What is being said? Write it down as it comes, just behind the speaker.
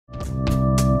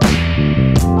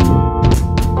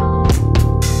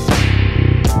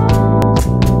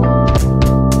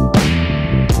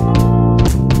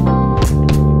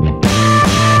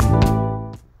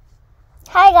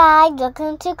guys,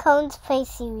 welcome to Cone's Play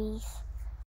Series.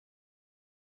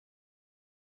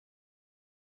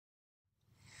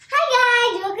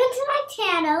 Hi guys, welcome to my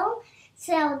channel.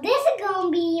 So this is going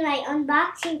to be my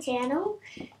unboxing channel.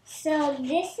 So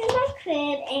this is my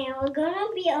crib and we're going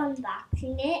to be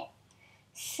unboxing it.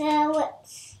 So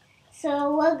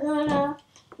we're going to,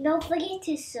 don't forget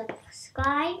to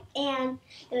subscribe and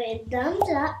give it a thumbs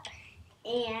up.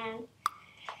 And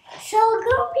so we're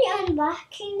going to be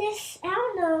unboxing this. I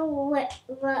don't know what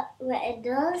it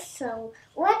does. So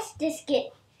let's just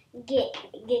get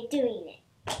doing it.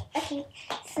 Okay.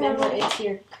 So remember, it's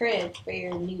your crib for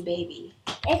your new baby.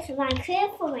 It's my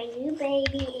crib for my new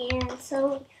baby, and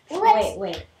so let's...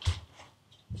 Wait.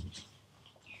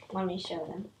 Let me show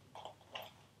them.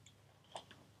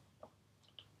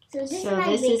 So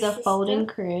this is a folding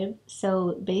crib.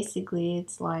 So basically,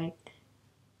 it's like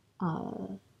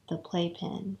the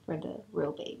playpen for the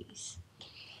real babies.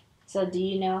 So do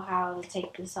you know how to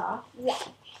take this off? Yeah.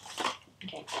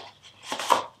 Okay.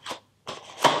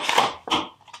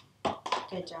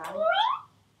 Good job.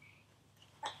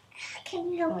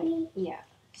 Can you help me? Yeah.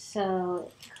 So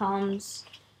it comes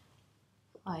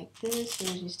like this.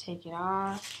 So you just take it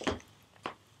off,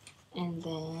 and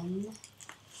then.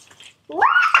 Wow!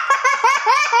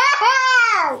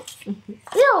 We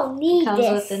don't need comes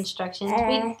this. with instructions.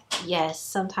 Yes,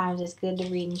 sometimes it's good to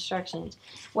read instructions.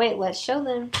 Wait, let's show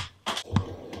them.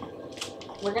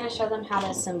 We're gonna show them how to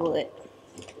assemble it.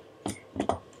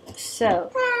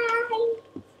 So. Hi.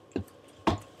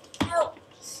 Oh.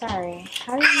 Sorry.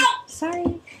 How do you?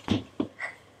 Sorry.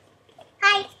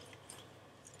 Hi.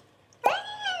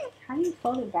 How do you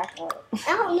fold it back up? I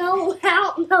don't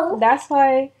know. That's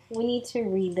why we need to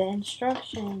read the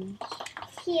instructions.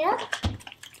 Here.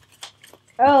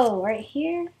 Oh, right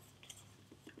here?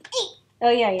 Oh,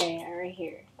 yeah, right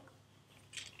here.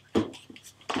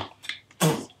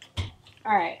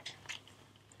 Alright.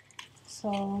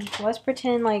 So, let's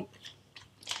pretend like...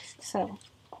 So,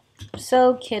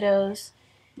 kiddos.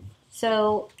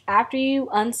 So, after you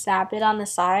unsnap it on the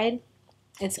side,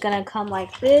 it's going to come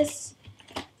like this.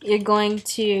 You're going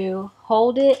to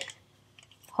hold it.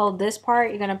 Hold this part.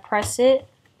 You're going to press it.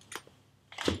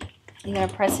 You're going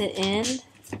to press it in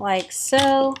like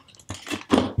so.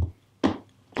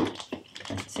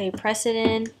 So you press it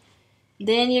in.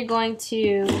 Then you're going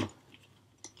to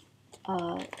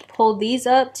pull these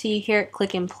up till you hear it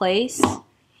click in place.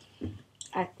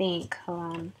 I think. Hold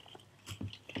on.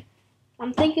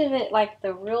 I'm thinking of it like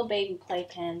the real baby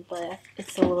playpen, but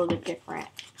it's a little bit different.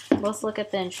 Let's look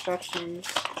at the instructions.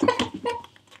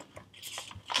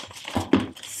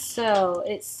 So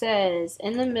it says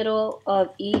in the middle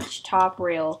of each top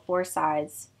rail, 4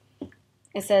 sides,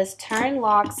 it says turn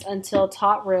locks until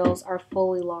top rails are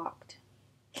fully locked.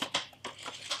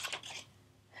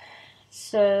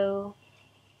 So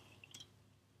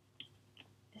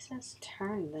it says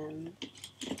turn them.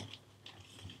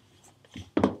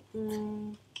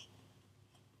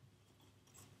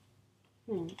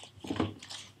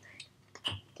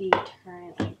 Do you turn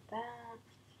it like that?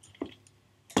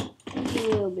 It's a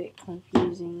little bit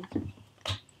confusing.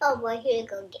 Oh boy, here you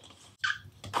go.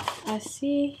 I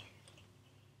see.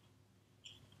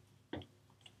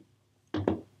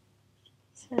 It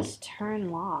says turn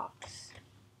locks.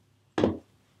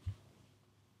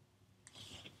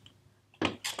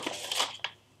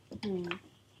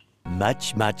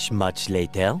 Much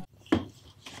later. I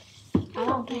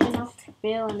don't think I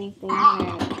feel anything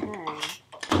here to turn.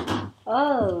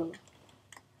 Oh.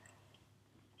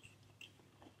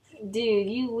 Dude,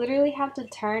 you literally have to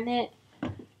turn it.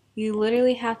 You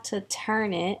literally have to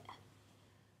turn it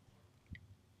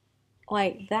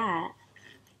like that.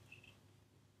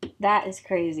 That is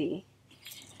crazy.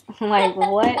 Like,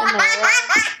 what in the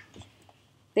world?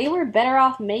 They were better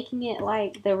off making it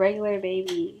like the regular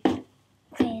baby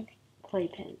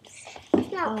playpens.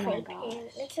 It's not a playpen.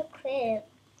 It's a crib.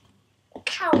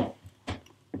 Ow.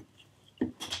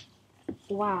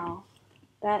 Wow.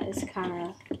 That is kind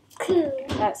of cool.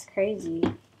 That's crazy.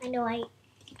 I know, right?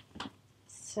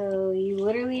 So you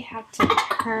literally have to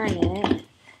turn it.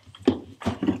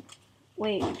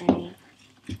 Wait, Granny.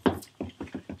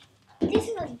 This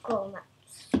is a grown up.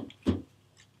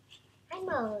 I'm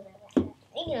a,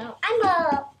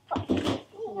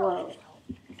 Whoa.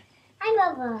 I'm a,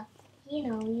 I'm a. Can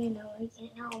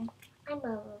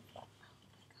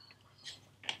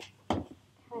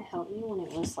I help you when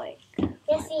it was like?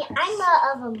 You see, I'm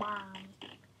of a mom.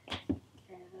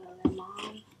 You're the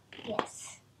mom?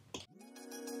 Yes.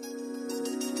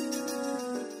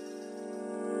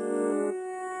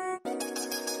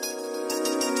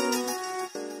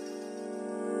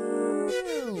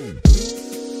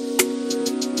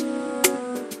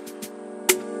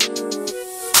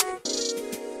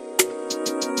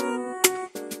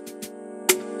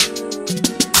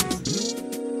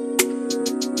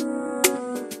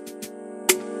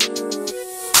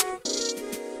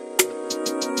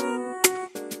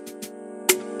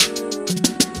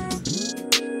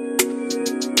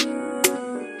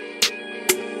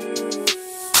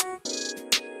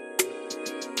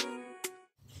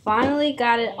 finally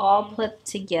got it all put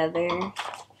together.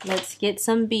 Let's get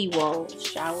some B-roll,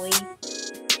 shall we?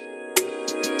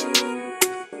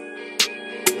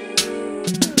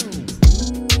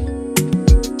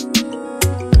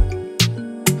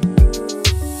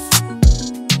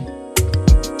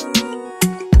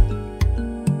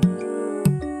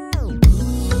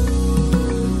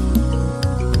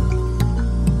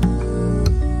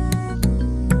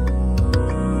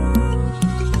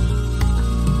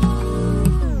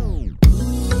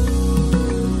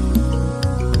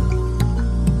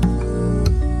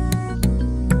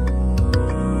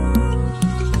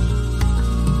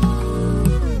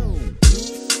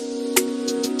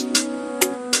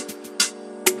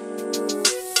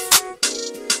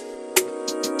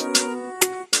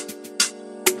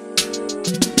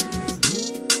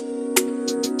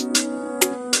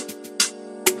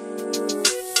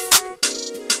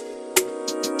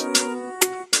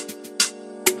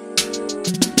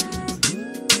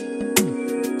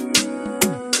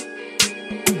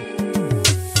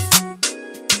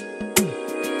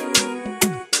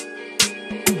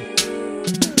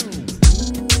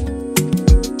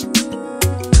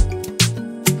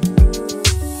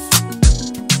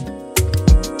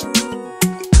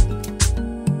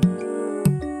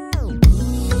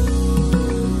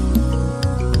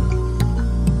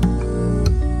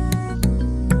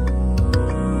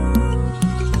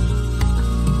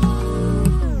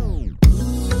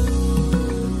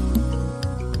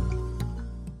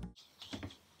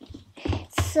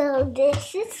 So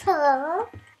this is her.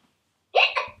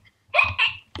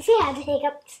 She had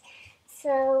hiccups.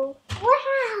 So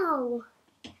wow,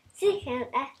 she can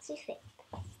actually fit.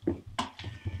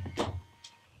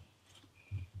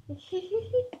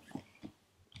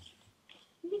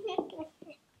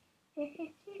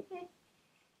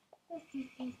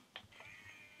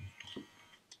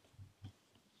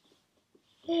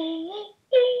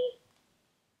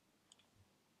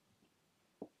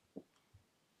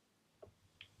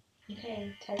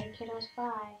 Okay, tell your kiddos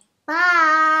bye.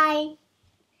 Bye.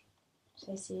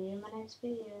 So see you in my next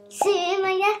video. See you in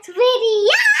my next video.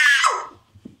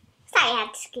 Sorry, I had to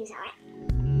excuse her.